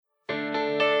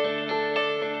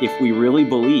if we really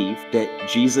believe that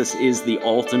Jesus is the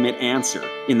ultimate answer,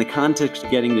 in the context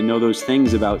of getting to know those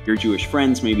things about your Jewish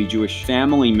friends, maybe Jewish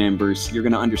family members, you're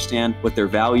going to understand what their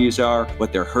values are,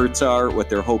 what their hurts are, what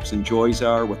their hopes and joys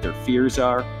are, what their fears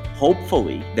are.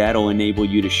 Hopefully, that'll enable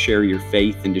you to share your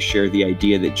faith and to share the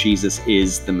idea that Jesus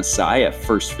is the Messiah,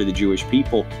 first for the Jewish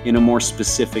people, in a more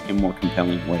specific and more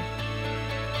compelling way.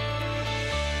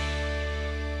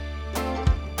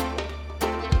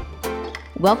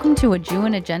 Welcome to A Jew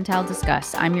and a Gentile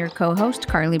Discuss. I'm your co-host,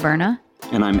 Carly Berna.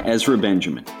 And I'm Ezra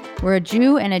Benjamin. We're a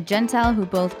Jew and a Gentile who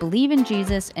both believe in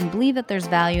Jesus and believe that there's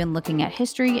value in looking at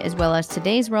history as well as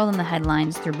today's world and the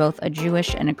headlines through both a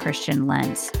Jewish and a Christian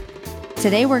lens.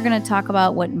 Today we're going to talk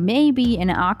about what may be an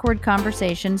awkward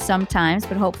conversation sometimes,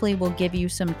 but hopefully will give you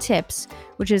some tips,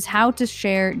 which is how to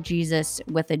share Jesus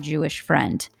with a Jewish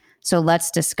friend. So let's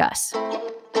discuss.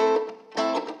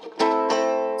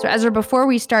 So Ezra, before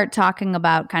we start talking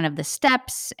about kind of the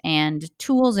steps and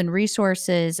tools and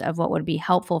resources of what would be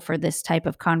helpful for this type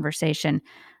of conversation,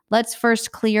 let's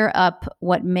first clear up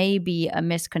what may be a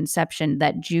misconception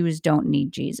that Jews don't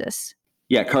need Jesus.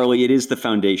 Yeah, Carly, it is the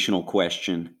foundational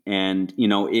question. And,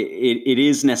 it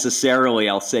is necessarily,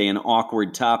 I'll say, an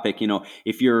awkward topic.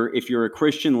 If you're a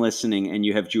Christian listening and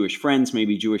you have Jewish friends,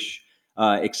 maybe Jewish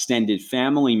extended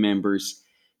family members,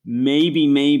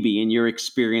 maybe in your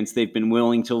experience, they've been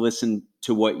willing to listen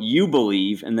to what you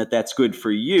believe and that's good for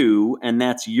you and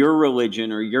that's your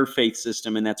religion or your faith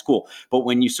system and that's cool. But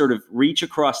when you sort of reach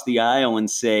across the aisle and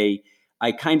say,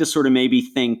 I kind of sort of maybe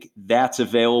think that's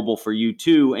available for you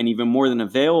too, and even more than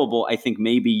available, I think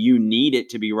maybe you need it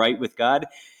to be right with God.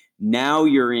 Now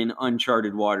you're in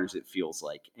uncharted waters, it feels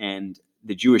like. And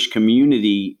the Jewish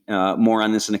community, more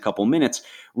on this in a couple minutes,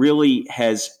 really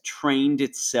has trained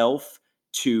itself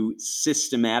to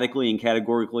systematically and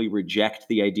categorically reject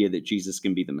the idea that Jesus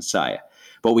can be the Messiah.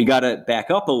 But we got to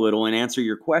back up a little and answer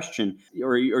your question,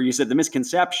 or you said the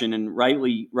misconception, and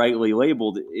rightly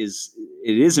labeled it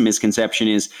is a misconception,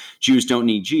 is Jews don't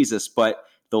need Jesus. But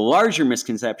the larger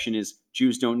misconception is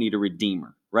Jews don't need a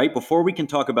redeemer, right? Before we can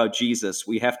talk about Jesus,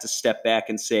 we have to step back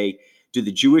and say, do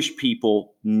the Jewish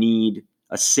people need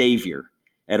a savior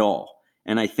at all?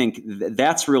 And I think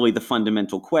that's really the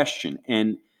fundamental question.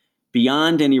 And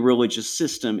beyond any religious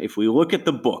system, if we look at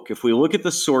the book, if we look at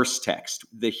the source text,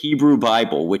 the Hebrew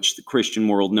Bible, which the Christian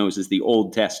world knows as the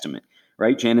Old Testament,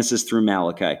 right? Genesis through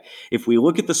Malachi. If we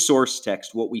look at the source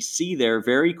text, what we see there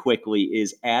very quickly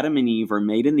is Adam and Eve are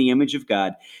made in the image of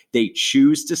God. They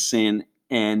choose to sin,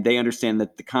 and they understand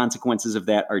that the consequences of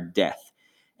that are death.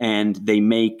 And they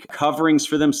make coverings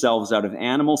for themselves out of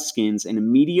animal skins. And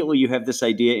immediately you have this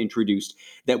idea introduced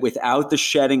that without the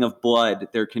shedding of blood,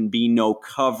 there can be no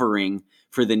covering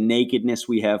for the nakedness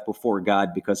we have before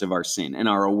God because of our sin and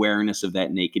our awareness of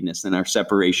that nakedness and our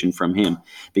separation from Him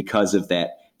because of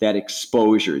that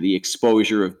exposure, the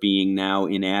exposure of being now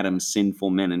in Adam's sinful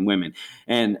men and women.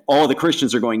 And all the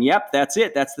Christians are going, yep, that's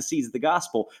it. That's the seeds of the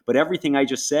gospel. But everything I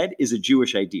just said is a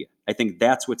Jewish idea. I think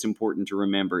that's what's important to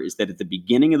remember, is that at the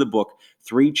beginning of the book,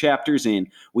 3 chapters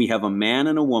in, we have a man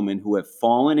and a woman who have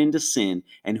fallen into sin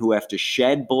and who have to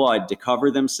shed blood to cover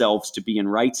themselves to be in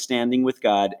right standing with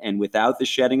God. And without the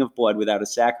shedding of blood, without a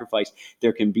sacrifice,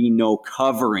 there can be no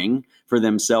covering for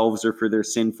themselves or for their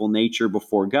sinful nature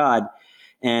before God.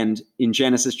 And in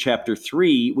Genesis chapter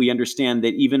 3, we understand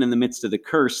that even in the midst of the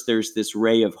curse, there's this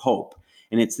ray of hope.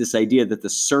 And it's this idea that the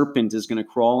serpent is going to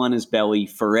crawl on his belly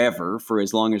forever, for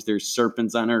as long as there's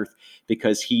serpents on earth,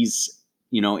 because he's,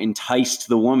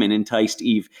 enticed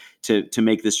Eve to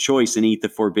make this choice and eat the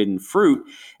forbidden fruit.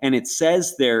 And it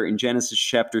says there in Genesis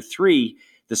chapter 3,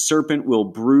 the serpent will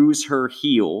bruise her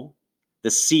heel, the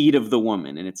seed of the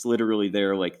woman. And it's literally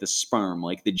there like the sperm,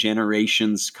 like the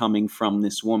generations coming from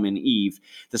this woman, Eve.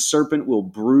 The serpent will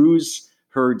bruise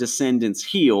her descendant's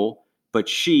heel, but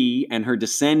she and her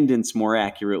descendants, more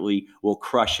accurately, will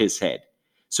crush his head.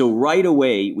 So right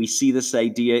away, we see this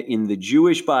idea in the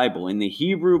Jewish Bible, in the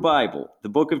Hebrew Bible, the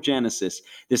book of Genesis,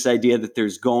 this idea that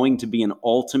there's going to be an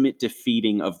ultimate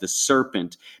defeating of the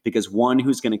serpent, because one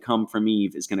who's going to come from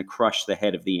Eve is going to crush the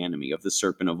head of the enemy, of the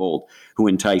serpent of old, who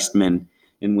enticed men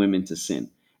and women to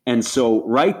sin. And so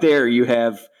right there you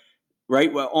have,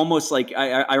 right, well, almost like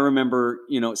I remember,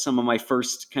 some of my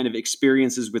first kind of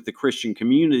experiences with the Christian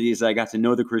community as I got to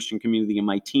know the Christian community in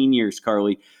my teen years,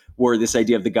 Carly, were this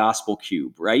idea of the gospel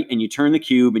cube, right? And you turn the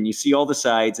cube and you see all the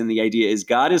sides, and the idea is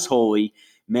God is holy,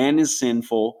 man is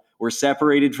sinful, we're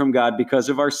separated from God because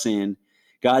of our sin.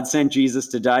 God sent Jesus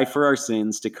to die for our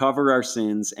sins, to cover our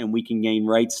sins, and we can gain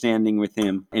right standing with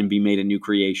Him and be made a new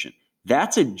creation.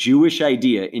 That's a Jewish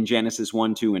idea in Genesis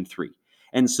 1, 2, and 3.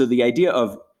 And so the idea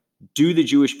of Do the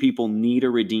Jewish people need a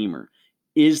redeemer?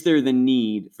 Is there the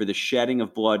need for the shedding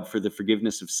of blood for the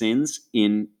forgiveness of sins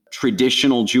in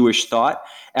traditional Jewish thought?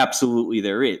 Absolutely,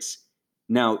 there is.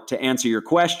 Now, to answer your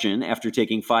question, after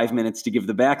taking 5 minutes to give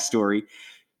the backstory,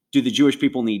 do the Jewish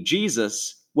people need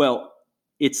Jesus? Well,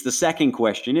 it's the second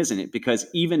question, isn't it? Because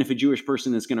even if a Jewish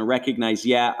person is going to recognize,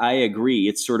 yeah, I agree,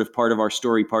 it's sort of part of our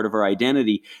story, part of our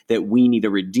identity, that we need a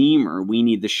redeemer, we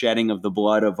need the shedding of the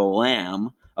blood of a lamb,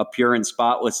 a pure and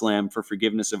spotless lamb for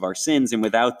forgiveness of our sins. And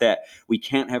without that, we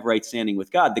can't have right standing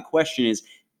with God. The question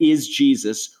is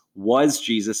Jesus, was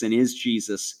Jesus, and is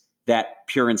Jesus that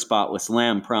pure and spotless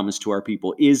lamb promised to our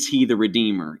people? Is he the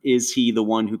redeemer? Is he the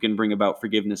one who can bring about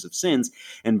forgiveness of sins?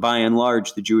 And by and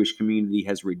large, the Jewish community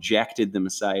has rejected the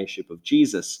messiahship of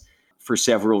Jesus for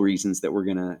several reasons that we're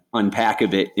going to unpack a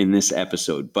bit in this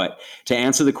episode. But to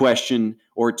answer the question,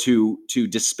 or to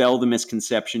dispel the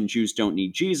misconception Jews don't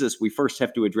need Jesus, we first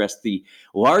have to address the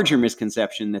larger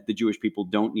misconception that the Jewish people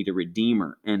don't need a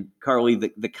redeemer. And Carly,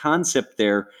 the concept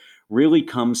there really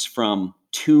comes from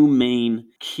two main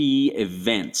key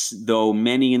events, though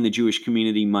many in the Jewish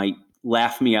community might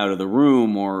laugh me out of the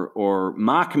room or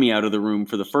mock me out of the room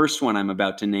for the first one I'm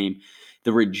about to name.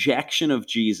 The rejection of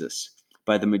Jesus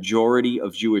by the majority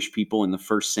of Jewish people in the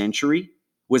first century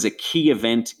was a key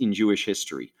event in Jewish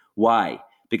history. Why?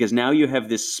 Because now you have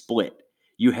this split.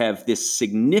 You have this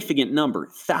significant number,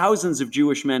 thousands of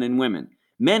Jewish men and women,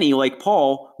 many, like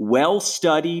Paul,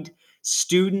 well-studied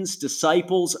students,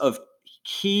 disciples of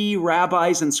key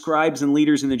rabbis and scribes and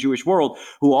leaders in the Jewish world,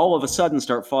 who all of a sudden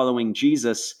start following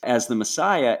Jesus as the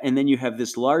Messiah. And then you have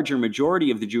this larger majority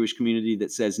of the Jewish community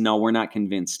that says, no, we're not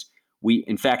convinced.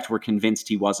 In fact, we're convinced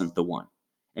he wasn't the one.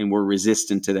 And we're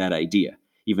resistant to that idea.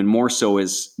 Even more so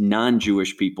as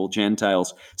non-Jewish people,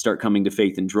 Gentiles, start coming to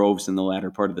faith in droves in the latter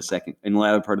part of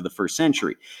the first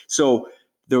century. So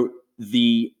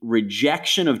the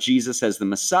rejection of Jesus as the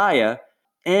Messiah,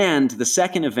 and the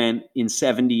second event in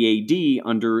 70 AD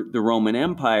under the Roman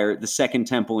Empire, the Second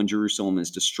Temple in Jerusalem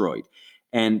is destroyed.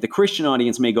 And the Christian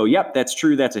audience may go, yep, that's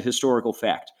true, that's a historical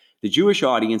fact. The Jewish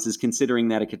audience is considering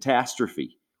that a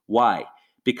catastrophe. Why?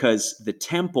 Because the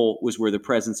temple was where the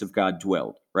presence of God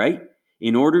dwelled, right?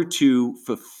 In order to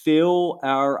fulfill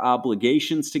our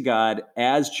obligations to God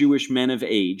as Jewish men of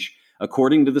age,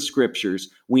 according to the scriptures,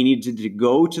 we needed to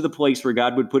go to the place where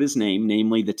God would put his name,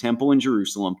 namely the temple in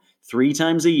Jerusalem, 3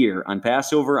 times a year, on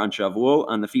Passover, on Shavuot,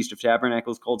 on the Feast of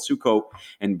Tabernacles called Sukkot,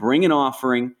 and bring an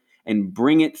offering and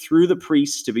bring it through the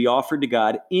priests to be offered to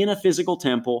God in a physical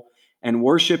temple and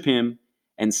worship him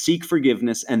and seek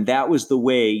forgiveness. And that was the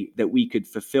way that we could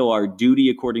fulfill our duty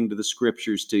according to the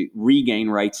scriptures to regain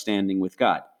right standing with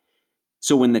God.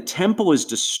 So when the temple is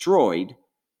destroyed,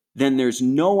 then there's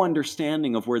no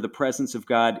understanding of where the presence of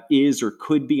God is or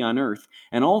could be on earth.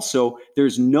 And also,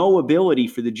 there's no ability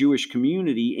for the Jewish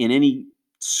community in any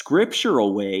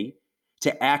scriptural way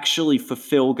to actually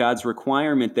fulfill God's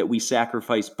requirement that we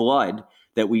sacrifice blood,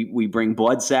 that we bring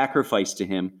blood sacrifice to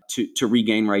him to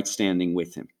regain right standing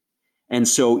with him. And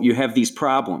so you have these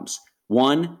problems.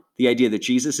 One, the idea that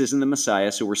Jesus isn't the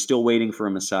Messiah, so we're still waiting for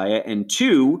a Messiah. And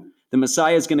two, the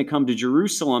Messiah is going to come to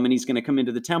Jerusalem and he's going to come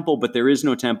into the temple, but there is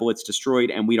no temple, it's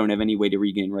destroyed, and we don't have any way to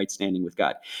regain right standing with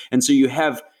God. And so you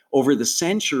have, over the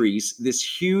centuries, this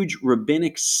huge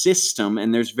rabbinic system,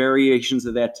 and there's variations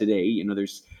of that today. You know,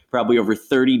 there's probably over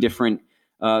 30 different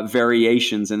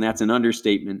variations, and that's an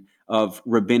understatement, of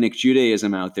rabbinic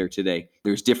Judaism out there today.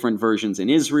 There's different versions in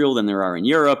Israel than there are in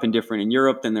Europe, and different in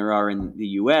Europe than there are in the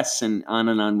US, and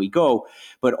on we go.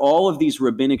 But all of these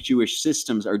rabbinic Jewish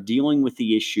systems are dealing with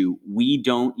the issue, we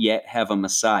don't yet have a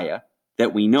Messiah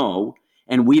that we know,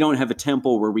 and we don't have a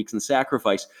temple where we can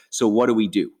sacrifice, so what do we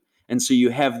do? And so you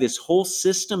have this whole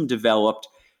system developed.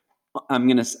 I'm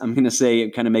gonna say,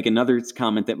 kind of make another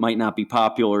comment that might not be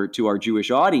popular to our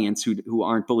Jewish audience who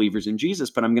aren't believers in Jesus,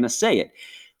 but I'm gonna say it.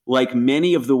 Like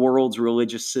many of the world's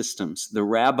religious systems, the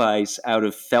rabbis, out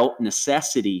of felt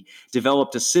necessity,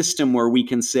 developed a system where we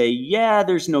can say, yeah,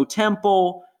 there's no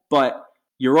temple, but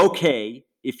you're okay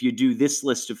if you do this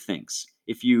list of things.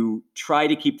 If you try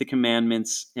to keep the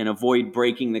commandments and avoid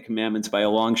breaking the commandments by a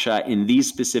long shot in these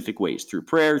specific ways, through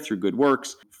prayer, through good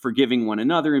works, forgiving one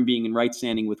another and being in right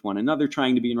standing with one another,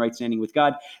 trying to be in right standing with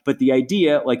God. But the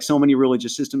idea, like so many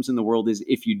religious systems in the world, is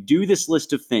if you do this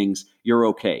list of things, you're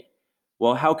okay.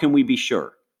 Well, how can we be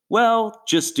sure? Well,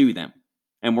 just do them,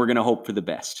 and we're going to hope for the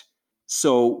best.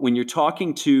 So when you're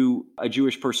talking to a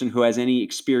Jewish person who has any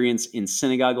experience in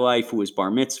synagogue life, who is bar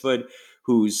mitzvahed,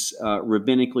 who's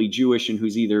rabbinically Jewish, and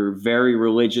who's either very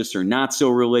religious or not so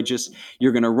religious,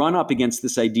 you're going to run up against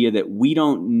this idea that we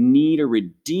don't need a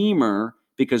redeemer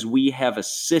because we have a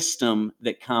system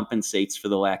that compensates for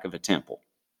the lack of a temple.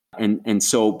 And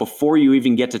so before you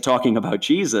even get to talking about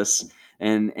Jesus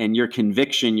and your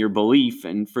conviction, your belief,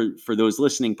 and for those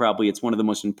listening, probably it's one of the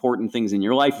most important things in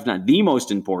your life, if not the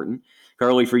most important.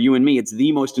 Carly, for you and me, it's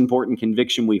the most important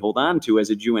conviction we hold on to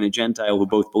as a Jew and a Gentile who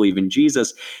both believe in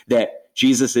Jesus, that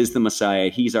Jesus is the Messiah.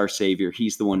 He's our Savior.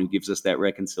 He's the one who gives us that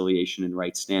reconciliation and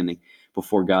right standing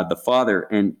before God the Father.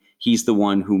 And he's the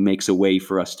one who makes a way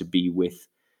for us to be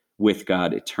with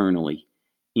God eternally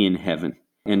in heaven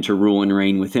and to rule and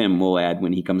reign with him, we'll add,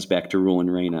 when he comes back to rule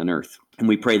and reign on earth. And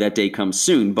we pray that day comes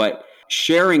soon. But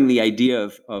sharing the idea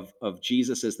of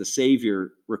Jesus as the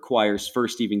Savior requires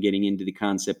first even getting into the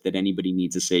concept that anybody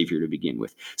needs a Savior to begin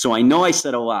with. So I know I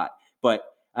said a lot, but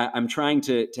I'm trying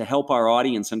to help our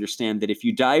audience understand that if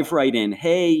you dive right in,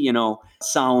 hey,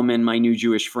 Solomon, my new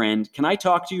Jewish friend, can I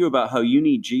talk to you about how you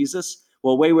need Jesus?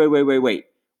 Well, wait.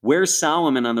 Where's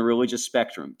Solomon on the religious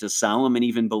spectrum? Does Solomon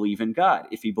even believe in God?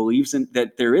 If he believes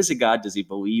that there is a God, does he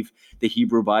believe the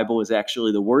Hebrew Bible is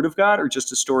actually the word of God or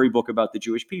just a storybook about the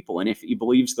Jewish people? And if he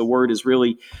believes the word is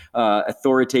really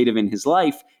authoritative in his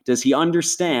life, does he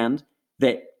understand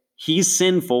that he's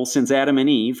sinful since Adam and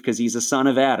Eve because he's a son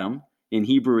of Adam? In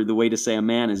Hebrew, the way to say a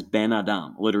man is Ben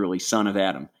Adam, literally son of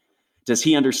Adam. Does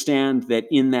he understand that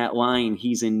in that line,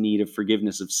 he's in need of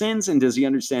forgiveness of sins? And does he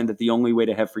understand that the only way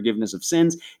to have forgiveness of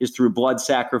sins is through blood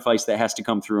sacrifice that has to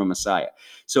come through a Messiah?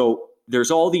 So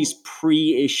there's all these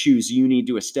pre-issues you need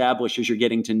to establish as you're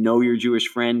getting to know your Jewish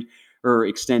friend or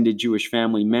extended Jewish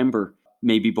family member,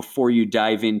 maybe before you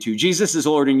dive into Jesus is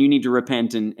Lord and you need to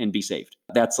repent and be saved.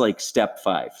 That's like step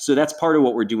 5. So that's part of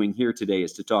what we're doing here today,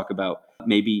 is to talk about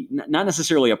maybe not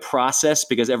necessarily a process,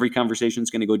 because every conversation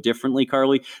is going to go differently,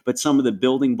 Carly, but some of the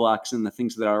building blocks and the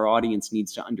things that our audience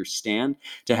needs to understand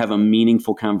to have a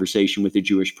meaningful conversation with a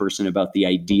Jewish person about the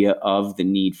idea of the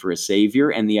need for a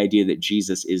Savior and the idea that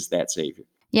Jesus is that Savior.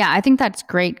 Yeah, I think that's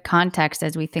great context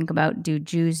as we think about, do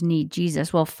Jews need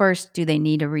Jesus? Well, first, do they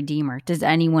need a redeemer? Does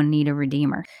anyone need a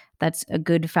redeemer? That's a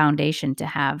good foundation to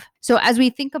have. So as we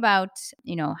think about,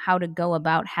 how to go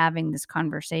about having this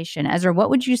conversation, Ezra, what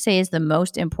would you say is the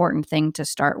most important thing to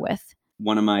start with?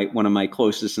 One of my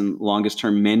closest and longest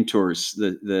term mentors,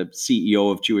 the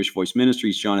CEO of Jewish Voice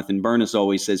Ministries, Jonathan Bernis,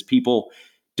 always says, people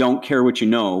don't care what you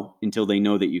know until they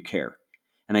know that you care.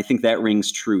 And I think that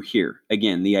rings true here.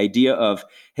 Again, the idea of,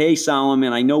 hey,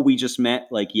 Solomon, I know we just met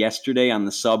like yesterday on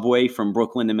the subway from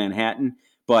Brooklyn to Manhattan,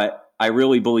 but I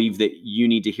really believe that you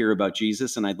need to hear about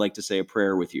Jesus, and I'd like to say a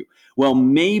prayer with you. Well,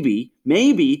 maybe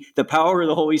the power of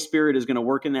the Holy Spirit is going to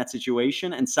work in that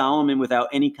situation, and Solomon, without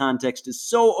any context, is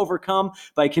so overcome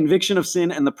by conviction of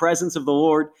sin and the presence of the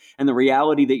Lord and the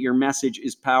reality that your message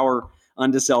is power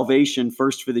unto salvation,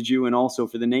 first for the Jew and also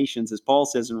for the nations, as Paul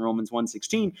says in Romans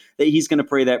 1:16, that he's going to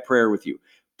pray that prayer with you.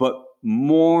 But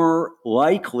more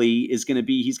likely is going to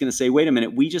be, he's going to say, wait a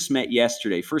minute, we just met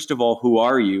yesterday. First of all, who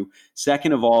are you?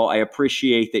 Second of all, I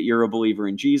appreciate that you're a believer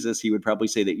in Jesus. He would probably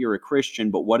say that you're a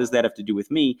Christian, but what does that have to do with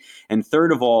me? And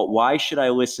third of all, why should I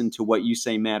listen to what you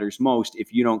say matters most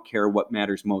if you don't care what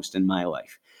matters most in my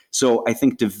life? So I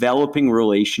think developing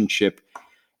relationship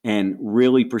and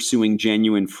really pursuing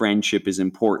genuine friendship is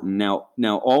important.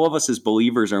 Now, all of us as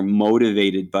believers are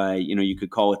motivated by, you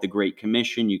could call it the Great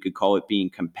Commission. You could call it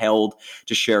being compelled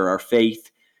to share our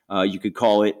faith. You could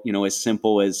call it, as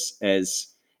simple as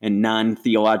in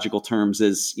non-theological terms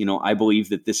as, I believe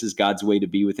that this is God's way to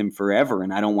be with him forever.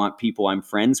 And I don't want people I'm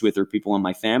friends with or people in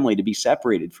my family to be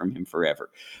separated from him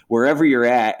forever. Wherever you're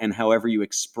at and however you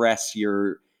express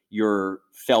your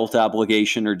felt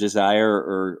obligation or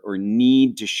desire or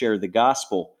need to share the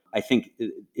gospel, I think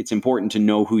it's important to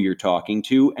know who you're talking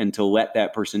to and to let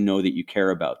that person know that you care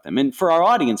about them. And for our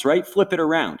audience, right, flip it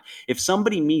around. If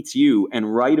somebody meets you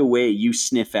and right away you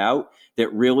sniff out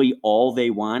that really all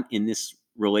they want in this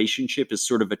relationship is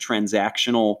sort of a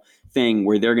transactional thing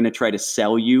where they're going to try to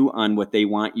sell you on what they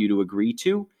want you to agree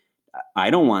to,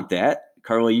 I don't want that.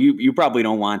 Carly, you probably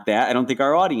don't want that. I don't think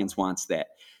our audience wants that.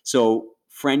 So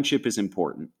friendship is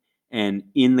important. And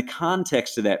in the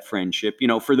context of that friendship,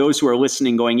 for those who are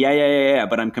listening going, yeah,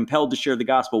 but I'm compelled to share the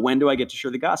gospel. When do I get to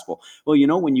share the gospel? Well,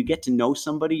 when you get to know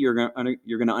somebody, you're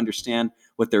going to understand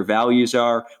what their values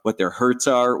are, what their hurts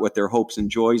are, what their hopes and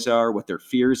joys are, what their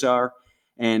fears are.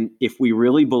 And if we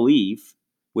really believe,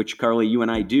 which Carly, you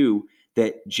and I do,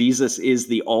 that Jesus is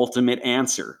the ultimate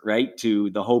answer, right, to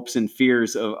the hopes and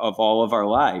fears of all of our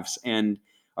lives and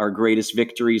our greatest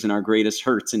victories and our greatest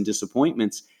hurts and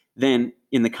disappointments, then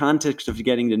in the context of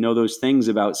getting to know those things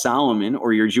about Solomon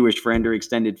or your Jewish friend or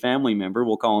extended family member,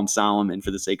 we'll call him Solomon for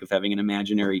the sake of having an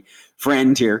imaginary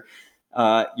friend here,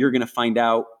 you're going to find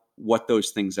out what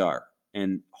those things are.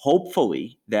 And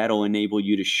hopefully that'll enable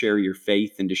you to share your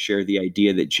faith and to share the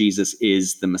idea that Jesus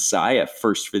is the Messiah,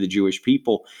 first for the Jewish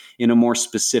people, in a more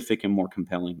specific and more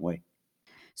compelling way.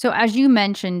 So, as you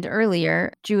mentioned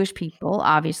earlier, Jewish people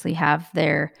obviously have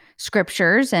their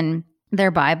scriptures and their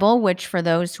Bible, which for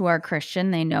those who are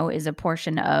Christian, they know is a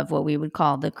portion of what we would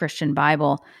call the Christian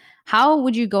Bible. How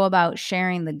would you go about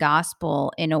sharing the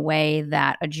gospel in a way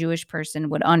that a Jewish person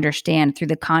would understand through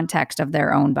the context of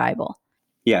their own Bible?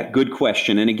 Yeah, good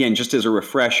question. And again, just as a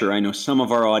refresher, I know some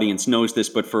of our audience knows this,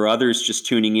 but for others just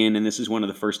tuning in, and this is one of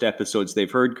the first episodes they've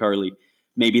heard, Carly,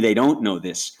 maybe they don't know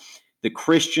this. The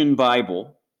Christian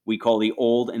Bible, we call the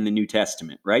Old and the New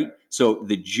Testament, right? So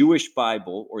the Jewish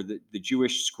Bible, or the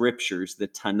Jewish scriptures, the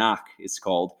Tanakh it's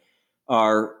called,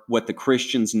 are what the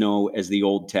Christians know as the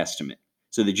Old Testament.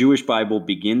 So the Jewish Bible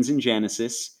begins in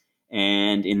Genesis,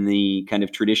 and in the kind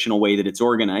of traditional way that it's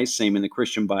organized, same in the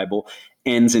Christian Bible,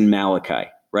 ends in Malachi,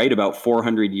 right? About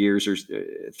 400 years or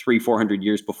 400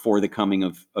 years before the coming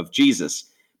of Jesus.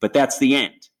 But that's the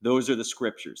end. Those are the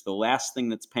scriptures. The last thing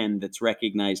that's penned, that's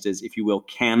recognized as, if you will,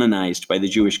 canonized by the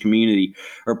Jewish community,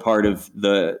 or part of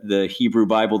the Hebrew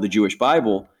Bible, the Jewish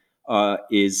Bible,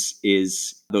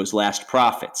 is those last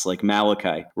prophets, like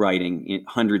Malachi writing in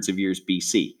hundreds of years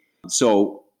BC.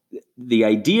 So the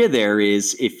idea there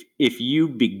is, if you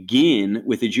begin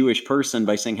with a Jewish person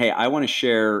by saying, hey, I want to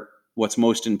share what's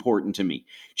most important to me.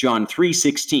 John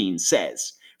 3:16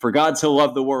 says, for God so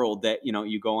loved the world that,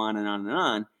 you go on and on and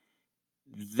on.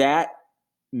 That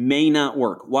may not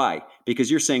work. Why?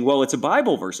 Because you're saying, well, it's a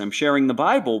Bible verse. I'm sharing the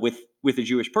Bible with a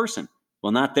Jewish person.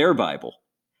 Well, not their Bible.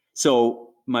 So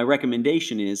my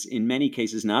recommendation is, in many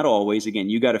cases, not always, again,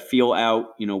 you got to feel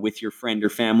out, with your friend or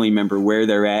family member where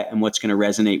they're at and what's going to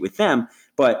resonate with them.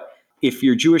 But if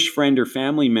your Jewish friend or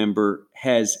family member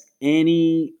has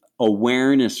any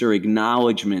awareness or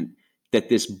acknowledgement that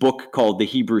this book called the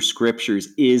Hebrew Scriptures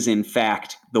is, in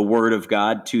fact, the Word of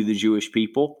God to the Jewish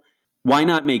people, why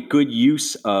not make good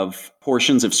use of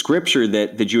portions of Scripture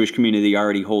that the Jewish community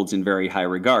already holds in very high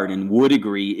regard and would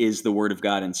agree is the Word of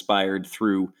God inspired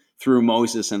through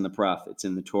Moses and the prophets,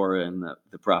 and the Torah and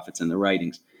the prophets and the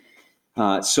writings.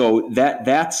 So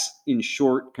that's in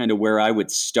short kind of where I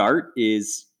would start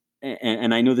is,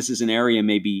 and I know this is an area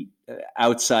maybe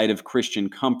outside of Christian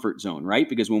comfort zone, right?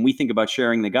 Because when we think about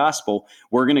sharing the gospel,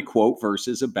 we're going to quote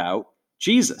verses about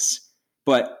Jesus.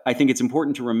 But I think it's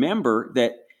important to remember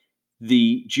that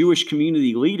the Jewish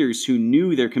community leaders who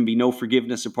knew there can be no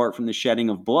forgiveness apart from the shedding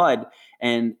of blood,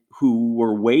 and who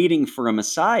were waiting for a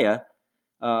Messiah,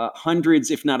 hundreds,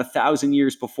 if not 1,000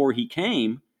 years before he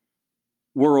came,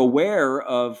 were aware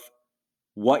of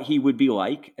what he would be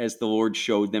like as the Lord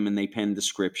showed them and they penned the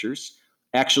scriptures,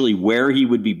 actually where he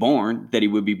would be born, that he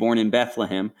would be born in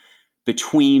Bethlehem,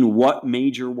 between what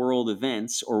major world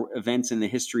events or events in the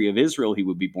history of Israel he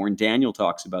would be born. Daniel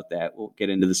talks about that. We'll get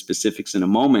into the specifics in a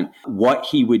moment. What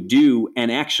he would do,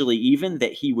 and actually even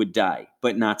that he would die,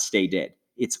 but not stay dead.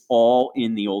 It's all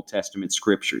in the Old Testament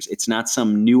scriptures. It's not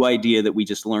some new idea that we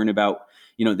just learn about,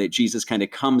 that Jesus kind of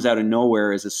comes out of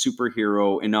nowhere as a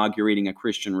superhero inaugurating a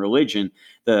Christian religion,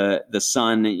 the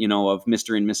son, of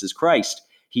Mr. and Mrs. Christ.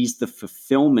 He's the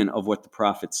fulfillment of what the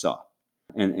prophets saw.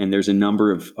 And there's a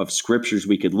number of scriptures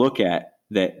we could look at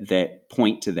that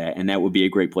point to that. And that would be a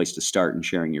great place to start in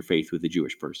sharing your faith with a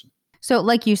Jewish person. So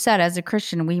like you said, as a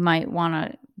Christian, we might want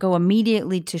to go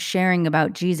immediately to sharing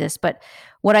about Jesus. But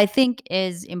what I think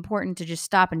is important to just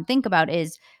stop and think about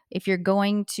is, if you're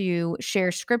going to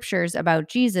share scriptures about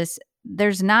Jesus,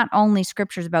 there's not only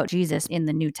scriptures about Jesus in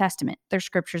the New Testament. There's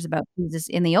scriptures about Jesus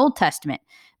in the Old Testament,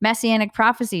 messianic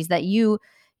prophecies that you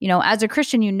as a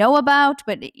Christian, about,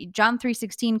 but John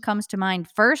 3:16 comes to mind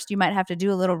first. You might have to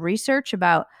do a little research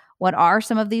about what are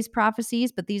some of these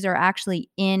prophecies, but these are actually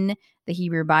in the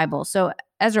Hebrew Bible. So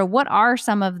Ezra, what are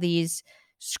some of these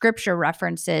scripture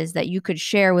references that you could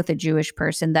share with a Jewish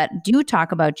person that do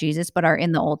talk about Jesus, but are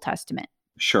in the Old Testament?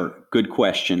 Sure. Good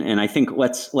question. And I think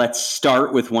let's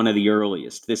start with one of the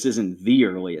earliest. This isn't the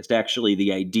earliest. Actually,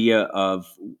 the idea of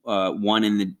one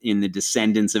in the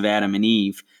descendants of Adam and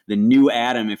Eve, the new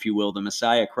Adam, if you will, the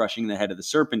Messiah crushing the head of the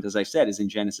serpent, as I said, is in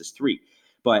Genesis 3.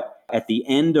 But at the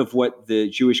end of what the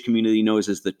Jewish community knows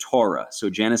as the Torah, so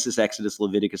Genesis, Exodus,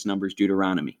 Leviticus, Numbers,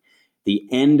 Deuteronomy, the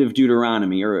end of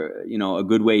Deuteronomy, or a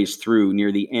good ways through,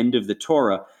 near the end of the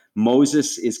Torah,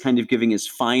 Moses is kind of giving his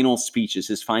final speeches,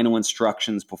 his final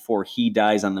instructions before he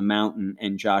dies on the mountain,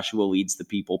 and Joshua leads the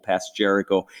people past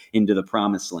Jericho into the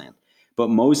promised land. But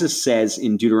Moses says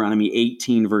in Deuteronomy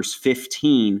 18, verse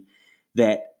 15,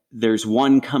 that there's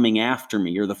one coming after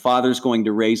me, or the Father's going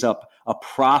to raise up a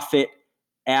prophet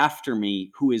after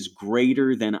me who is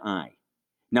greater than I,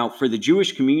 Now, for the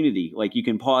Jewish community, like, you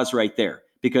can pause right there,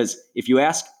 because if you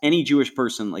ask any Jewish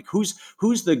person, like, who's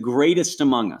the greatest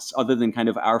among us, other than kind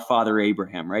of our father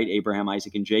Abraham, right? Abraham,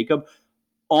 Isaac, and Jacob,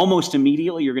 almost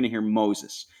immediately you're going to hear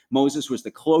Moses. Moses was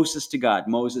the closest to God.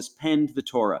 Moses penned the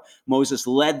Torah. Moses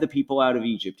led the people out of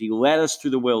Egypt. He led us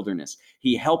through the wilderness.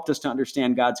 He helped us to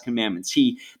understand God's commandments.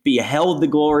 He beheld the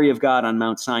glory of God on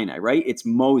Mount Sinai, right? It's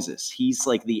Moses. He's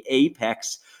like the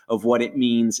apex of what it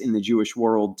means in the Jewish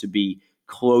world to be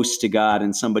close to God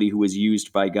and somebody who was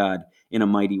used by God in a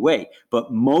mighty way.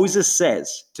 But Moses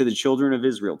says to the children of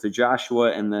Israel, to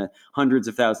Joshua and the hundreds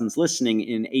of thousands listening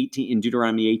in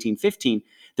Deuteronomy 18:15,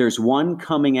 there's one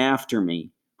coming after me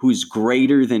who's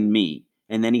greater than me.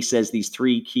 And then he says these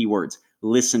three key words: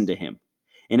 listen to him.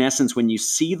 In essence, when you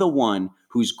see the one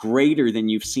who's greater than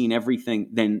you've seen everything,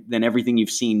 than everything you've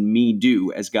seen me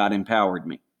do as God empowered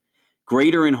me,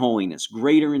 greater in holiness,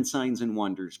 greater in signs and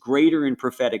wonders, greater in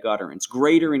prophetic utterance,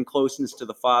 greater in closeness to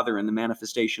the Father and the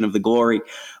manifestation of the glory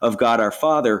of God our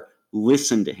Father,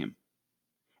 listen to him.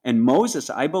 And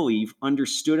Moses, I believe,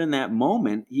 understood in that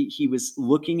moment. He was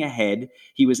looking ahead.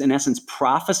 He was, in essence,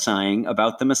 prophesying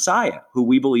about the Messiah, who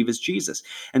we believe is Jesus.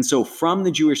 And so from the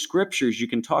Jewish scriptures, you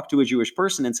can talk to a Jewish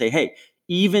person and say, hey,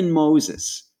 even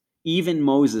Moses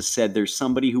said there's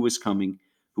somebody who was coming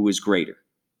who is greater.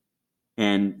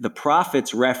 And the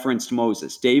prophets referenced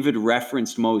Moses. David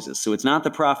referenced Moses. So it's not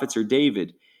the prophets or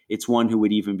David. It's one who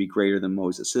would even be greater than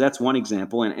Moses. So that's one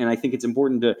example. And I think it's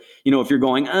important to, if you're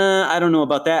going, I don't know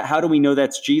about that, how do we know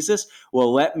that's Jesus?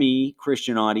 Well, let me,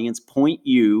 Christian audience, point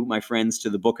you, my friends, to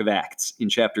the book of Acts in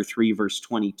chapter 3, verse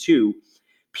 22.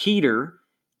 Peter,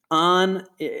 on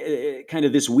kind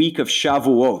of this week of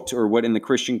Shavuot, or what in the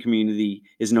Christian community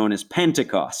is known as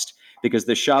Pentecost, because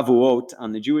the Shavuot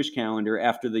on the Jewish calendar,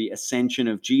 after the ascension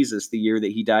of Jesus, the year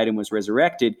that he died and was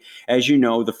resurrected, as you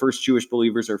know, the first Jewish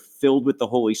believers are filled with the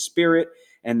Holy Spirit,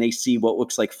 and they see what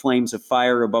looks like flames of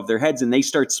fire above their heads, and they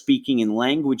start speaking in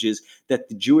languages that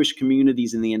the Jewish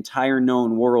communities in the entire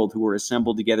known world who were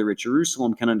assembled together at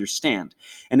Jerusalem can understand.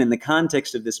 And in the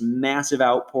context of this massive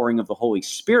outpouring of the Holy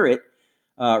Spirit,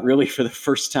 really for the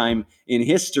first time in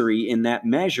history in that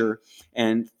measure,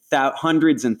 and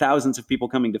hundreds and thousands of people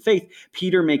coming to faith,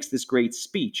 Peter makes this great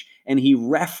speech, and he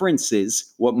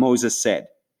references what Moses said.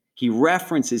 He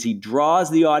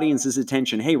draws the audience's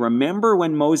attention. Hey, remember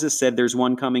when Moses said there's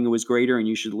one coming who is greater and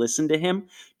you should listen to him?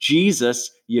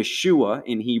 Jesus, Yeshua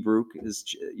in Hebrew,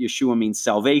 Yeshua means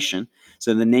salvation.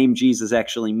 So the name Jesus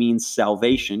actually means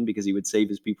salvation, because he would save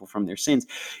his people from their sins.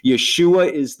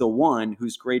 Yeshua is the one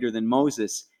who's greater than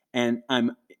Moses. And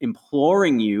I'm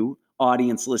imploring you,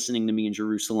 audience listening to me in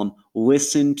Jerusalem,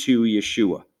 listen to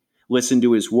Yeshua. Listen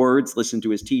to his words, listen to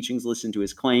his teachings, listen to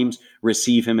his claims,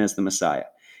 receive him as the Messiah.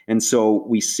 And so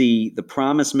we see the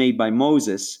promise made by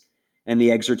Moses and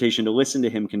the exhortation to listen to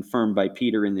him confirmed by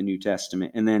Peter in the New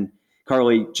Testament. And then,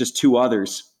 Carly, just two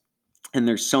others, and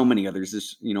there's so many others.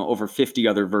 There's, over 50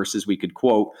 other verses we could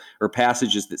quote, or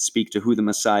passages that speak to who the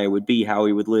Messiah would be, how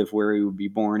he would live, where he would be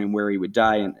born, and where he would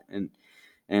die,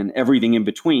 and everything in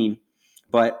between.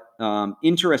 But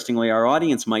interestingly, our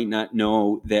audience might not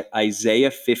know that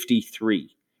Isaiah 53,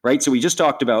 right? So we just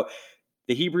talked about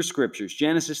the Hebrew scriptures,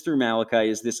 Genesis through Malachi,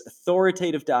 is this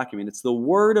authoritative document. It's the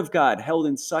word of God held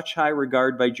in such high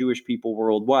regard by Jewish people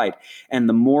worldwide. And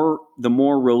the more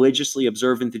religiously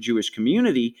observant the Jewish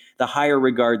community, the higher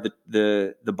regard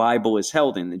the Bible is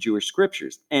held in, the Jewish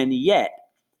scriptures. And yet,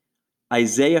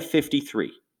 Isaiah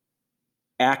 53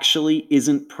 actually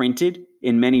isn't printed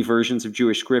in many versions of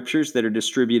Jewish scriptures that are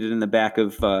distributed in the back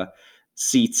of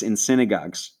seats in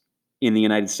synagogues in the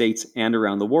United States and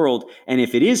around the world. And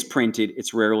if it is printed,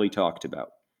 it's rarely talked about.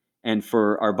 And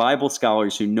for our Bible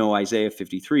scholars who know Isaiah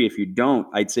 53, if you don't,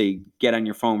 I'd say get on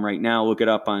your phone right now, look it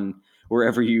up on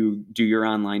wherever you do your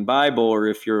online Bible, or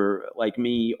if you're like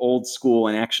me, old school,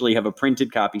 and actually have a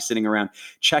printed copy sitting around,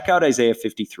 check out Isaiah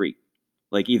 53,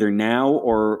 like either now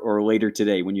or later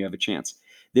today when you have a chance.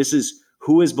 This is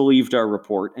who has believed our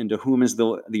report, and to whom has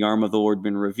the arm of the Lord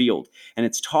been revealed. And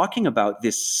it's talking about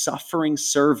this suffering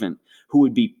servant who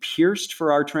would be pierced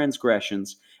for our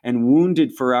transgressions and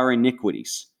wounded for our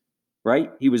iniquities,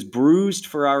 right? He was bruised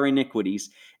for our iniquities,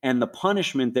 and the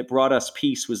punishment that brought us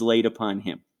peace was laid upon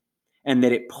him. And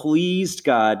that it pleased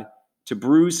God to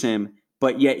bruise him,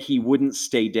 but yet he wouldn't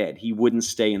stay dead. He wouldn't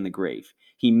stay in the grave.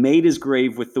 He made his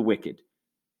grave with the wicked,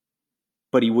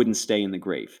 but he wouldn't stay in the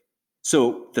grave.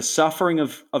 So the suffering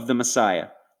of the Messiah,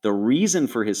 the reason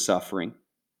for his suffering,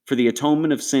 for the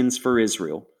atonement of sins for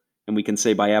Israel, and we can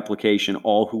say by application,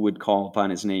 all who would call upon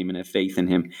his name and have faith in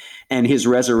him, and his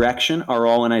resurrection are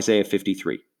all in Isaiah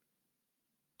 53.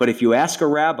 But if you ask a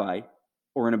rabbi,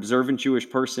 or an observant Jewish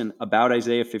person about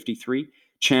Isaiah 53,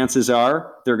 chances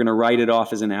are they're going to write it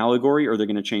off as an allegory or they're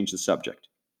going to change the subject.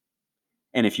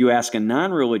 And if you ask a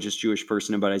non-religious Jewish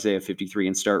person about Isaiah 53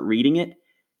 and start reading it,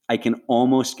 I can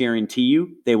almost guarantee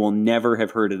you they will never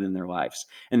have heard it in their lives.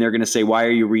 And they're going to say, why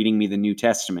are you reading me the New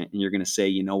Testament? And you're going to say,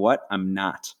 you know what? I'm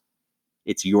not.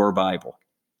 It's your Bible.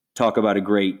 Talk about a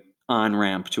great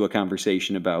on-ramp to a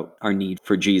conversation about our need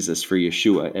for Jesus, for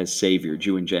Yeshua as Savior,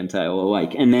 Jew and Gentile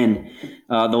alike. And then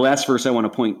the last verse I want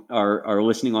to point our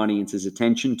listening audience's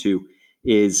attention to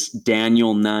is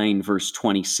Daniel 9, verse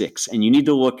 26. And you need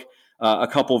to look a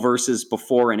couple verses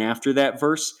before and after that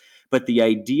verse. But the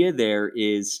idea there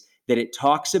is that it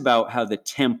talks about how the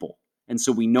temple, and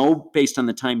so we know based on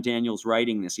the time Daniel's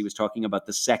writing this, he was talking about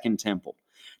the second temple,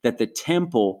 that the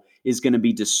temple is going to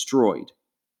be destroyed.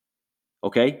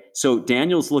 Okay, so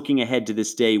Daniel's looking ahead to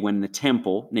this day when the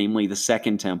temple, namely the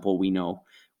second temple we know,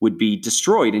 would be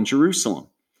destroyed in Jerusalem.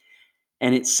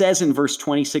 And it says in verse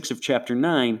 26 of chapter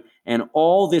 9, and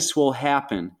all this will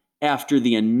happen after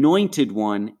the anointed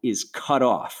one is cut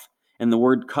off. And the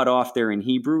word cut off there in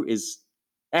Hebrew is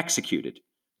executed,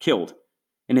 killed.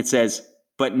 And it says,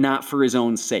 but not for his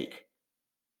own sake.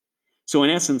 So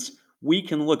in essence, we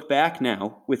can look back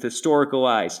now with historical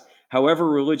eyes, however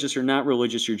religious or not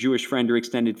religious your Jewish friend or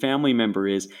extended family member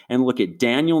is, and look at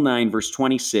Daniel 9, verse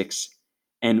 26,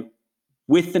 and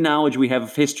with the knowledge we have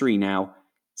of history now,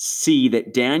 see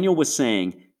that Daniel was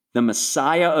saying the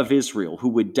Messiah of Israel, who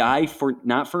would die for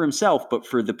not for himself, but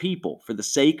for the people, for the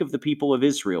sake of the people of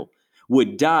Israel,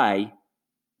 would die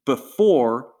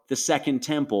before the second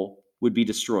temple would be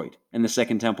destroyed. And the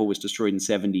second temple was destroyed in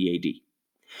 70 AD.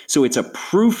 So it's a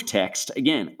proof text,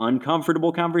 again,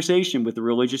 uncomfortable conversation with the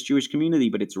religious Jewish community,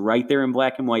 but it's right there in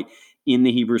black and white in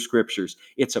the Hebrew scriptures.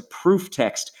 It's a proof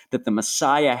text that the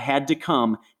Messiah had to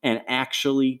come and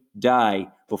actually die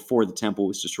before the temple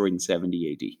was destroyed in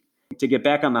 70 AD. To get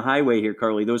back on the highway here,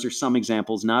 Carly, those are some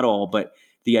examples, not all, but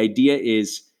the idea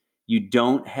is you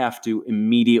don't have to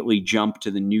immediately jump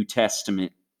to the New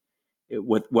Testament.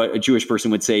 What a Jewish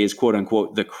person would say is, quote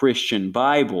unquote, the Christian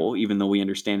Bible, even though we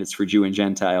understand it's for Jew and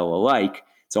Gentile alike.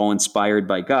 It's all inspired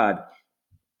by God.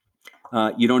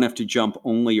 You don't have to jump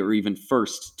only or even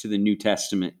first to the New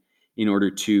Testament in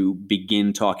order to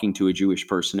begin talking to a Jewish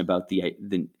person about the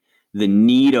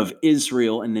need of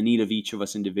Israel and the need of each of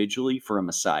us individually for a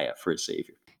Messiah, for a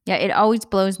Savior. Yeah, it always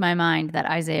blows my mind that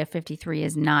Isaiah 53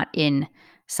 is not in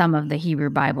some of the Hebrew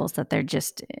Bibles, that they're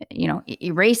just,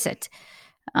 erase it.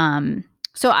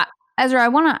 Ezra, I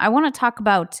want to talk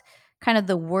about kind of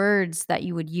the words that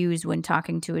you would use when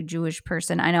talking to a Jewish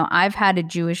person. I know I've had a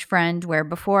Jewish friend where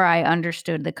before I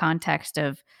understood the context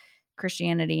of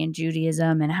Christianity and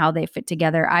Judaism and how they fit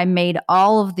together, I made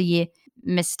all of the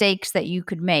mistakes that you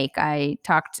could make. I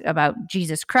talked about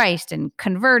Jesus Christ and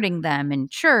converting them in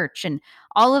church and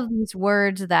all of these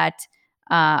words that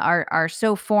are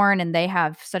so foreign and they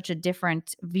have such a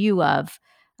different view of.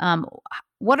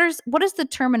 What is the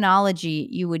terminology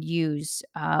you would use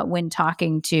when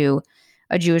talking to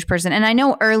a Jewish person? And I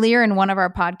know earlier in one of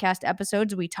our podcast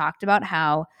episodes, we talked about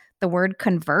how the word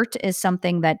convert is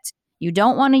something that you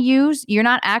don't want to use. You're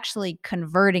not actually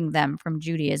converting them from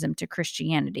Judaism to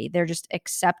Christianity. They're just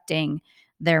accepting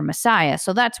their Messiah.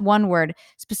 So that's one word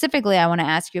specifically I want to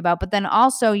ask you about. But then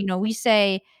also, we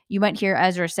say, you might hear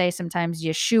Ezra say sometimes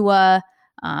Yeshua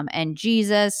and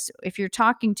Jesus. If you're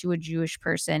talking to a Jewish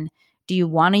person, do you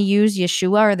want to use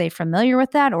Yeshua? Are they familiar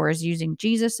with that? Or is using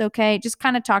Jesus okay? Just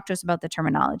kind of talk to us about the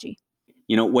terminology.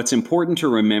 What's important to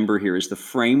remember here is the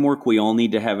framework we all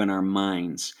need to have in our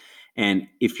minds. And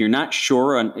if you're not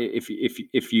sure on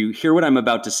if you hear what I'm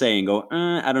about to say and go,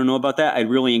 I don't know about that, I'd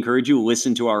really encourage you to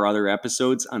listen to our other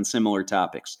episodes on similar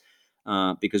topics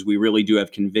because we really do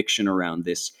have conviction around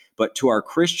this. But to our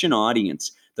Christian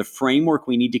audience, the framework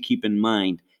we need to keep in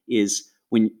mind is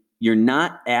when you're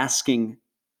not asking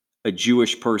a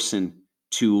Jewish person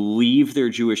to leave their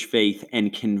Jewish faith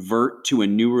and convert to a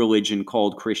new religion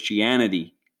called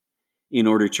Christianity in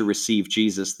order to receive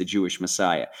Jesus, the Jewish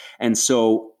Messiah. And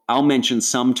so I'll mention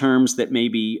some terms that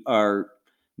maybe are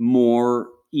more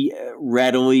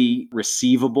readily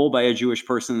receivable by a Jewish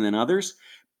person than others,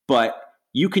 but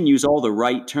you can use all the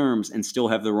right terms and still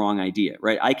have the wrong idea,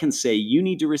 right? I can say you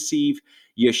need to receive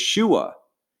Yeshua,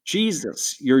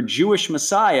 Jesus, your Jewish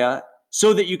Messiah,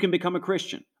 so that you can become a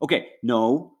Christian. Okay,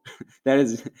 no, that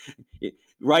is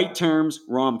right terms,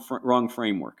 wrong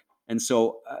framework. And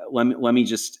so let me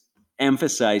just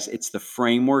emphasize it's the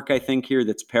framework, I think, here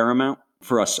that's paramount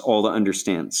for us all to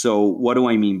understand. So what do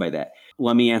I mean by that?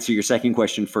 Let me answer your second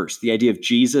question first. The idea of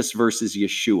Jesus versus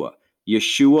Yeshua.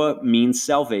 Yeshua means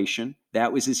salvation.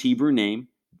 That was his Hebrew name.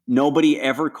 Nobody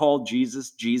ever called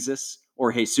Jesus, Jesus,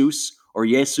 or Jesus, or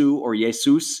Yesu, or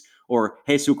Jesus, or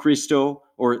Jesu Cristo,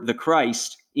 or the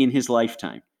Christ in his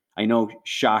lifetime. I know,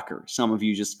 shocker. Some of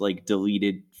you just like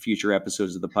deleted future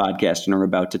episodes of the podcast and are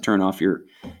about to turn off your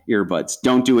earbuds.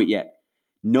 Don't do it yet.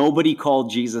 Nobody called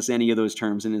Jesus any of those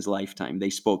terms in his lifetime. They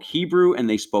spoke Hebrew and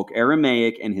they spoke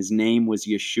Aramaic, and his name was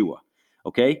Yeshua,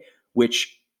 okay?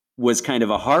 Which was kind of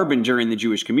a harbinger in the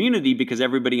Jewish community because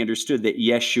everybody understood that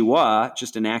Yeshua,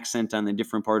 just an accent on the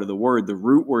different part of the word, the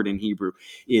root word in Hebrew,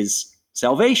 is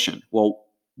salvation. Well,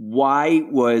 why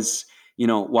was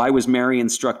Mary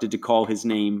instructed to call his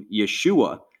name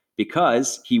Yeshua?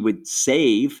 Because he would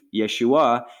save,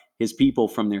 Yeshua, his people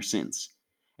from their sins.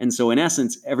 And so in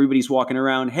essence, everybody's walking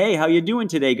around, hey, how you doing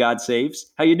today, God saves?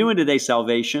 How you doing today,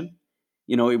 salvation?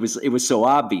 It was so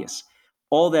obvious.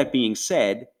 All that being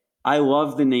said, I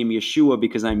love the name Yeshua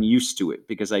because I'm used to it,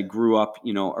 because I grew up,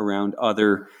 around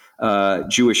other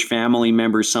Jewish family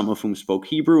members, some of whom spoke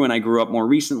Hebrew, and I grew up more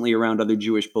recently around other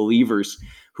Jewish believers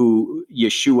who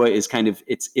Yeshua is kind of,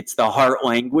 it's the heart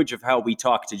language of how we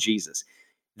talk to Jesus.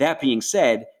 That being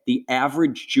said, the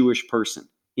average Jewish person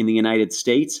in the United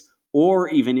States or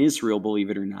even Israel, believe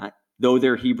it or not, though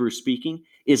they're Hebrew speaking,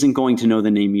 isn't going to know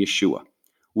the name Yeshua.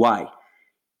 Why?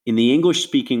 In the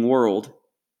English-speaking world,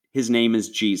 his name is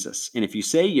Jesus. And if you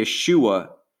say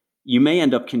Yeshua, you may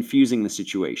end up confusing the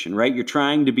situation, right? You're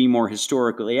trying to be more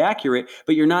historically accurate,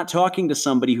 but you're not talking to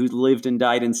somebody who lived and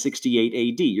died in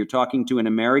 68 AD. You're talking to an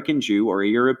American Jew or a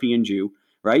European Jew,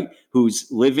 right? Who's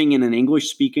living in an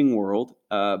English-speaking world,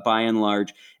 by and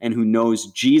large, and who knows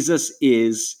Jesus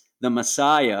is the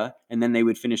Messiah, and then they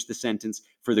would finish the sentence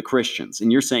for the Christians.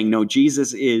 And you're saying, no,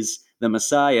 Jesus is the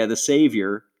Messiah, the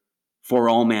Savior for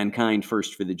all mankind,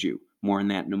 first for the Jew. More on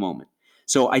that in a moment.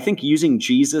 So I think using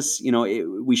Jesus,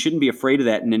 we shouldn't be afraid of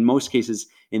that. And in most cases,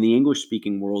 in the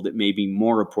English-speaking world, it may be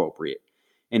more appropriate.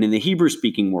 And in the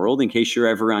Hebrew-speaking world, in case you're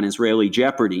ever on Israeli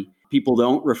Jeopardy, people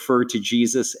don't refer to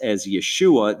Jesus as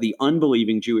Yeshua. The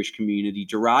unbelieving Jewish community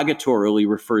derogatorily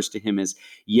refers to him as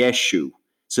Yeshu.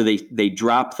 So they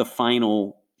drop the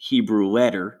final Hebrew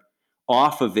letter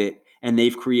off of it, and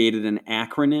they've created an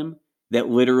acronym that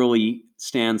literally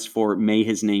stands for "May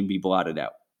his name be blotted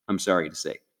out." I'm sorry to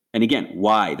say. And again,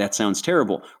 why? That sounds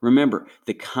terrible. Remember,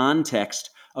 the context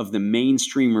of the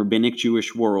mainstream rabbinic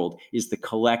Jewish world is the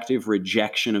collective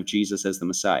rejection of Jesus as the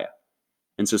Messiah.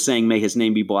 And so saying, may his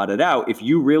name be blotted out, if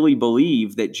you really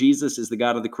believe that Jesus is the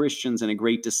God of the Christians and a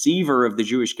great deceiver of the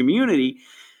Jewish community,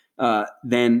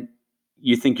 then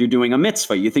you think you're doing a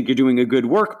mitzvah. You think you're doing a good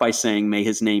work by saying, may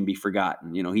his name be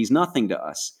forgotten. He's nothing to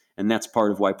us. And that's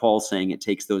part of why Paul's saying it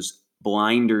takes those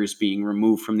blinders being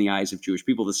removed from the eyes of Jewish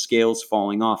people, the scales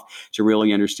falling off, to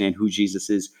really understand who Jesus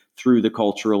is through the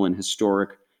cultural and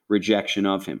historic rejection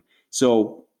of him.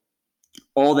 So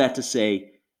all that to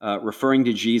say, referring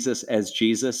to Jesus as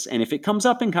Jesus, and if it comes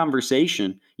up in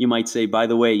conversation, you might say, by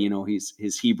the way,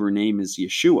 his Hebrew name is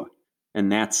Yeshua,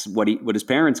 and that's what his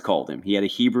parents called him. He had a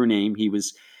Hebrew name.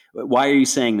 Why are you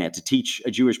saying that? To teach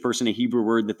a Jewish person a Hebrew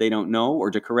word that they don't know,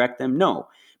 or to correct them? No,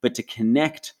 but to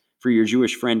connect for your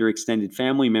Jewish friend or extended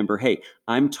family member. Hey,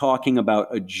 I'm talking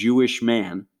about a Jewish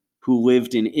man who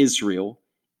lived in Israel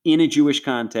in a Jewish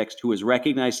context, who was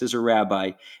recognized as a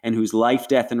rabbi, and whose life,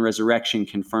 death, and resurrection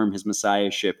confirm his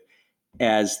messiahship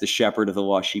as the shepherd of the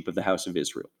lost sheep of the house of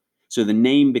Israel. So the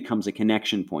name becomes a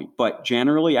connection point. But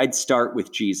generally, I'd start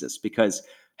with Jesus, because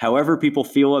however people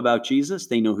feel about Jesus,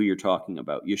 they know who you're talking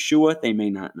about. Yeshua, they may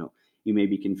not know. You may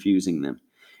be confusing them.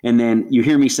 And then you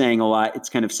hear me saying a lot, it's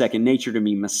kind of second nature to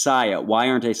me, Messiah. Why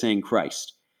aren't I saying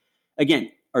Christ? Again,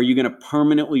 are you going to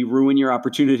permanently ruin your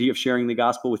opportunity of sharing the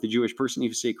gospel with a Jewish person if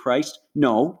you say Christ?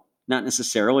 No, not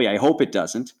necessarily. I hope it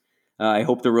doesn't. I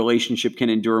hope the relationship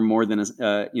can endure more than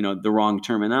the wrong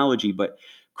terminology. But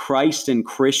Christ and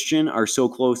Christian are so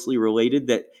closely related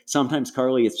that sometimes,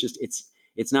 Carly,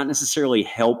 it's not necessarily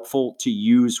helpful to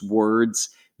use words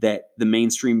that the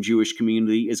mainstream Jewish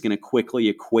community is going to quickly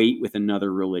equate with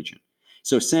another religion.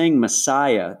 So saying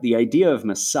Messiah, the idea of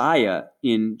Messiah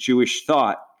in Jewish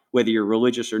thought, whether you're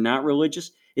religious or not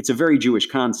religious, it's a very Jewish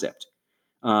concept.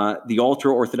 The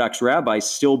ultra-Orthodox rabbis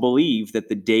still believe that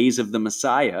the days of the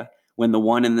Messiah, when the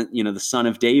one and the son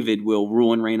of David will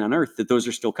rule and reign on earth, that those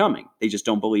are still coming. They just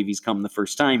don't believe he's come the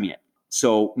first time yet.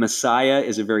 So Messiah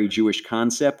is a very Jewish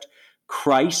concept.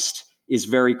 Christ is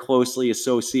very closely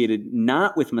associated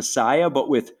not with Messiah, but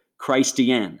with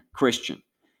Christian, Christian.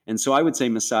 And so I would say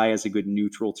Messiah is a good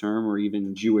neutral term, or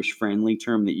even Jewish-friendly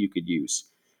term that you could use.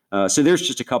 So there's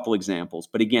just a couple examples.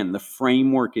 But again, the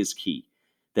framework is key,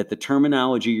 that the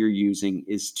terminology you're using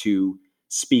is to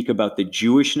speak about the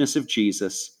Jewishness of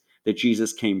Jesus, that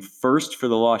Jesus came first for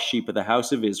the lost sheep of the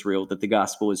house of Israel, that the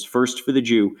gospel is first for the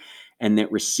Jew, and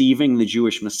that receiving the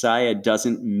Jewish Messiah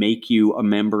doesn't make you a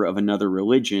member of another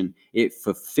religion. It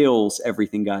fulfills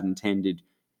everything God intended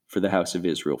for the house of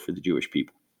Israel, for the Jewish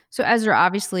people. So, Ezra,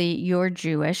 obviously you're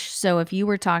Jewish. So, if you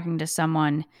were talking to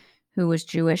someone who was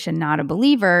Jewish and not a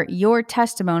believer, your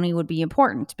testimony would be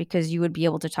important because you would be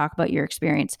able to talk about your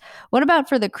experience. What about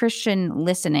for the Christian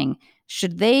listening?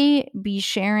 Should they be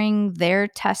sharing their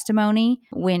testimony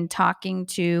when talking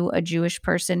to a Jewish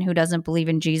person who doesn't believe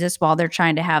in Jesus while they're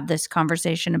trying to have this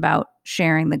conversation about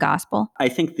sharing the gospel? I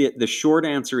think the short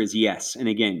answer is yes. And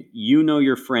again, you know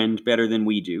your friend better than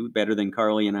we do, better than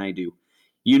Carly and I do.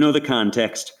 You know the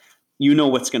context. You know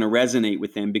what's going to resonate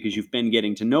with them because you've been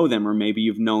getting to know them, or maybe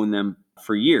you've known them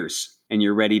for years and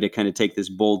you're ready to kind of take this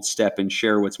bold step and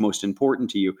share what's most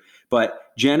important to you. But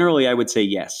generally, I would say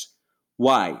yes.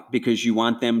 Why? Because you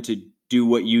want them to do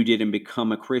what you did and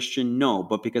become a Christian? No,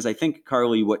 but because I think,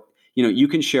 Carly, you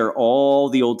can share all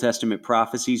the Old Testament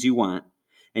prophecies you want,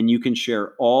 and you can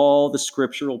share all the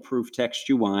scriptural proof text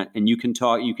you want, and you can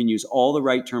use all the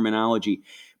right terminology.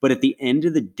 But at the end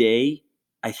of the day,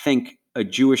 I think a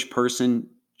Jewish person,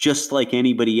 just like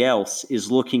anybody else,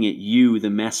 is looking at you, the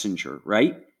messenger,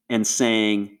 right? And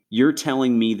saying, you're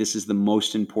telling me this is the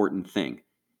most important thing.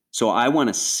 So I want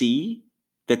to see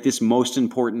that this most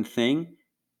important thing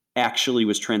actually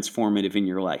was transformative in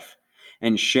your life.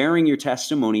 And sharing your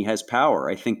testimony has power.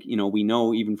 I think, we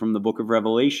know even from the book of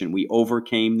Revelation, we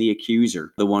overcame the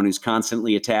accuser, the one who's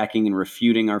constantly attacking and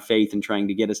refuting our faith and trying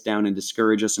to get us down and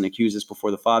discourage us and accuse us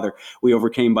before the Father. We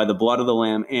overcame by the blood of the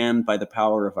Lamb and by the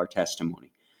power of our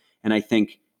testimony. And I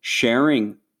think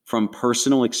sharing from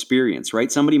personal experience,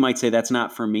 right? Somebody might say, that's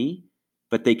not for me,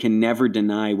 but they can never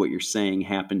deny what you're saying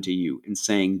happened to you, and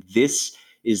saying this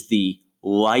is the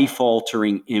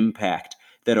life-altering impact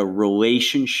that a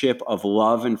relationship of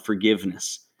love and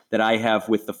forgiveness that I have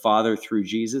with the Father through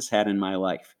Jesus had in my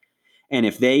life. And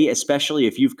especially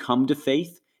if you've come to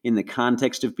faith in the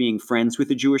context of being friends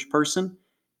with a Jewish person,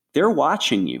 they're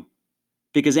watching you.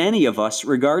 Because any of us,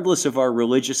 regardless of our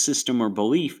religious system or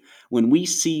belief, when we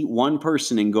see one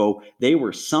person and go, they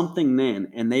were something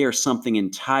then and they are something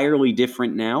entirely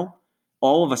different now,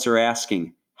 all of us are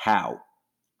asking, how?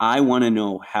 I want to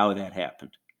know how that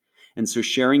happened. And so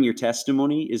sharing your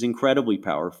testimony is incredibly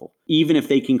powerful. Even if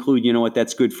they conclude, you know what,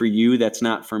 that's good for you, that's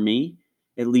not for me,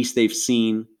 at least they've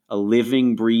seen a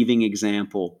living, breathing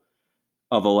example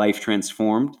of a life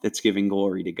transformed that's giving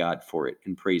glory to God for it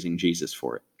and praising Jesus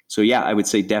for it. So yeah, I would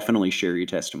say definitely share your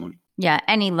testimony. Yeah,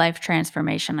 any life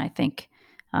transformation, I think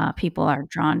people are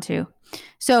drawn to.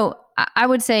 So I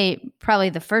would say probably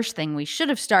the first thing we should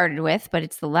have started with, but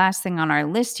it's the last thing on our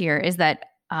list here, is that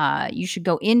you should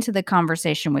go into the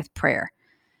conversation with prayer.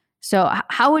 So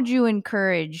how would you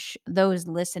encourage those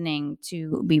listening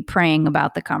to be praying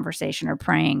about the conversation or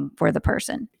praying for the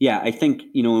person? Yeah, I think,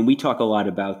 and we talk a lot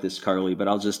about this, Carly, but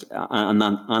I'll just, on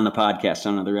the podcast,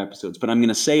 on other episodes, but I'm going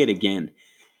to say it again.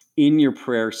 In your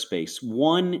prayer space,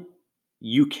 one,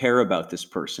 you care about this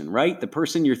person, right? The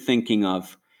person you're thinking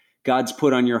of, God's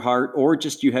put on your heart, or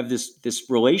just you have this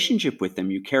relationship with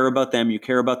them. You care about them. You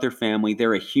care about their family.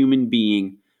 They're a human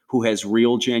being who has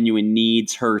real, genuine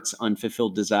needs, hurts,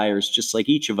 unfulfilled desires, just like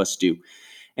each of us do.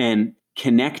 And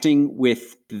connecting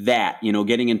with that,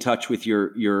 getting in touch with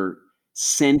your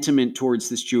sentiment towards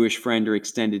this Jewish friend or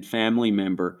extended family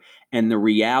member, and the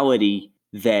reality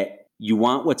that you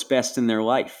want what's best in their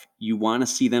life. You want to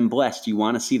see them blessed. You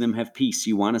want to see them have peace.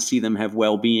 You want to see them have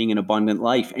well-being and abundant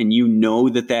life. And you know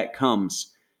that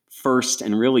comes first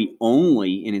and really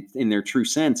only in their true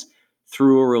sense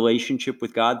through a relationship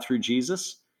with God through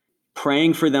Jesus.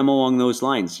 Praying for them along those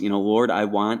lines. Lord, I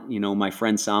want, my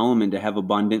friend Solomon to have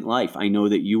abundant life. I know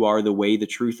that you are the way, the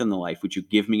truth, and the life. Would you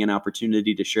give me an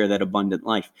opportunity to share that abundant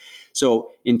life?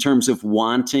 So in terms of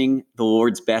wanting the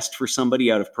Lord's best for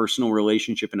somebody out of personal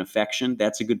relationship and affection,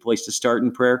 that's a good place to start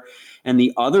in prayer. And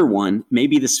the other one,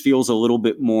 maybe this feels a little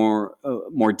bit more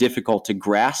difficult to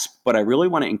grasp, but I really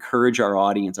want to encourage our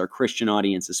audience, our Christian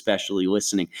audience, especially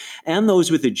listening, and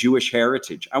those with a Jewish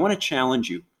heritage. I want to challenge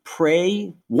you.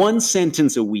 Pray one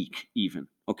sentence a week, even,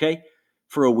 okay?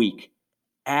 For a week.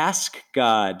 Ask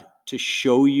God to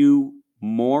show you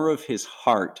more of his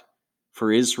heart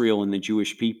for Israel and the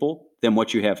Jewish people than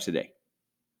what you have today.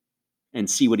 And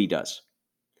see what he does.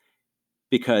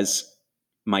 Because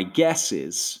my guess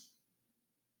is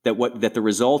that the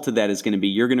result of that is going to be,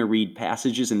 you're going to read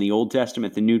passages in the Old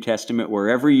Testament, the New Testament,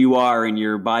 wherever you are in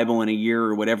your Bible in a year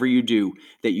or whatever you do,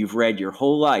 that you've read your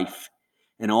whole life.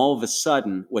 And all of a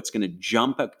sudden, what's going to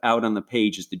jump out on the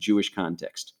page is the Jewish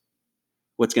context.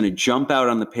 what's going to jump out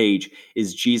on the page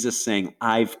is Jesus saying,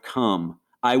 I've come.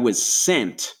 I was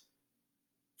sent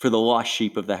for the lost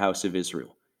sheep of the house of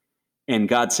Israel. And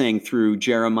God saying through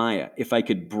Jeremiah, if I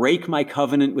could break my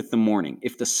covenant with the morning,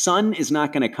 if the sun is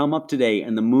not going to come up today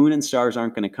and the moon and stars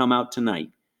aren't going to come out tonight,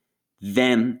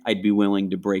 then I'd be willing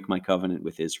to break my covenant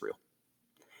with Israel.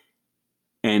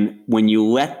 And when you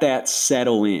let that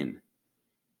settle in,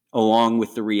 along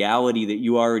with the reality that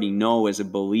you already know as a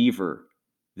believer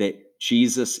that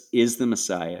Jesus is the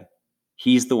Messiah,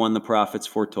 he's the one the prophets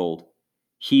foretold,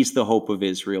 he's the hope of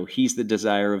Israel, he's the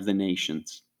desire of the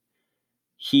nations,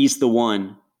 he's the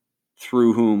one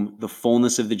through whom the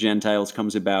fullness of the Gentiles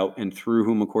comes about, and through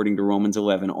whom, according to Romans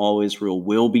 11, all Israel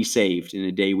will be saved in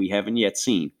a day we haven't yet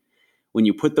seen. When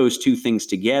you put those two things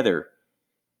together,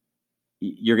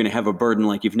 you're going to have a burden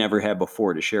like you've never had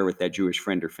before to share with that Jewish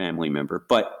friend or family member.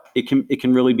 But it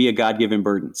can really be a God-given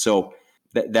burden. So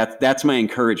that's my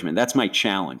encouragement. That's my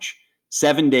challenge.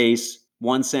 7 days,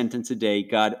 one sentence a day.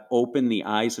 God, open the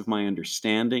eyes of my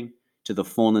understanding to the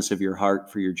fullness of your heart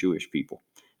for your Jewish people,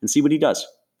 and see what he does.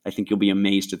 I think you'll be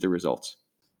amazed at the results.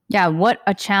 Yeah, what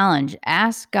a challenge.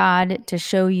 Ask God to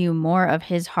show you more of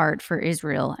his heart for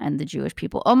Israel and the Jewish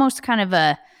people. Almost kind of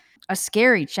a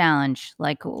scary challenge.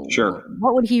 Like, Sure.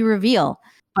 What would he reveal?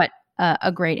 But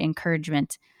a great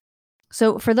encouragement.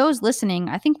 So for those listening,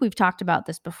 I think we've talked about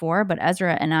this before, but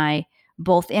Ezra and I,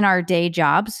 both in our day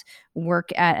jobs,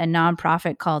 work at a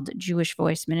nonprofit called Jewish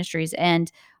Voice Ministries.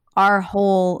 And our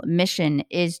whole mission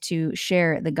is to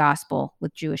share the gospel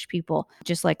with Jewish people,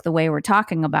 just like the way we're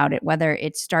talking about it, whether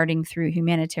it's starting through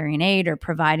humanitarian aid or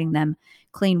providing them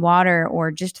clean water or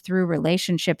just through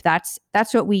relationship. That's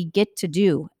what we get to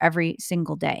do every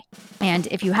single day. And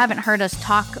if you haven't heard us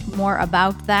talk more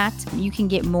about that, you can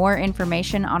get more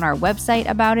information on our website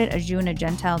about it,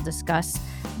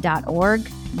 ajewandagentilediscuss.org.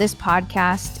 This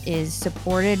podcast is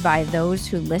supported by those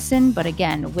who listen, but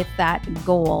again, with that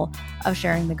goal of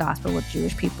sharing the gospel with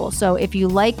Jewish people. So if you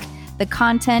like the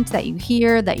content that you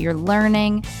hear, that you're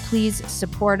learning, please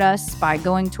support us by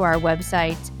going to our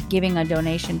website, giving a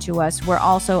donation to us. We're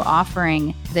also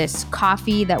offering this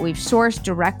coffee that we've sourced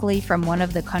directly from one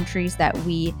of the countries that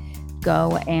we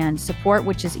go and support,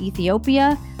 which is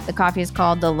Ethiopia. The coffee is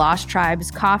called the Lost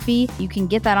Tribes Coffee. You can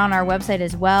get that on our website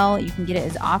as well. You can get it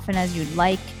as often as you'd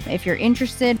like. If you're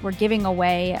interested, we're giving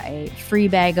away a free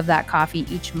bag of that coffee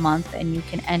each month, and you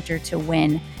can enter to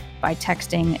win by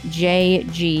texting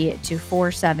JG to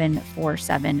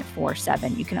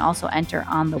 474747. You can also enter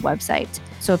on the website.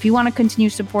 So if you want to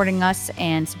continue supporting us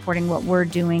and supporting what we're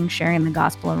doing, sharing the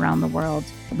gospel around the world,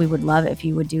 we would love if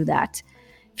you would do that.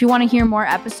 If you want to hear more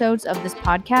episodes of this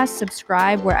podcast,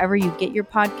 subscribe wherever you get your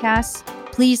podcasts.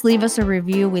 Please leave us a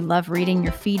review. We love reading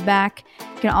your feedback.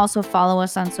 You can also follow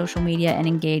us on social media and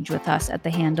engage with us at the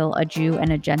handle A Jew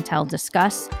and a Gentile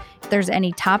Discuss. If there's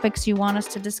any topics you want us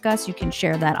to discuss, you can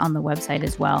share that on the website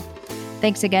as well.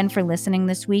 Thanks again for listening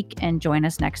this week, and join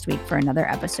us next week for another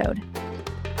episode.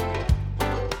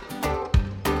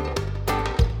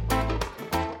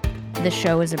 This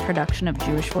show is a production of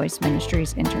Jewish Voice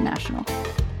Ministries International.